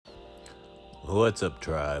What's up,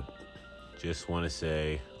 tribe? Just want to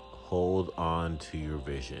say, hold on to your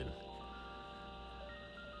vision.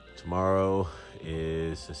 Tomorrow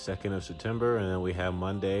is the 2nd of September, and then we have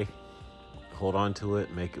Monday. Hold on to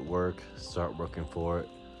it, make it work, start working for it.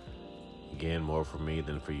 Again, more for me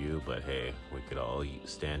than for you, but hey, we could all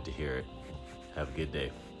stand to hear it. Have a good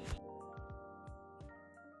day.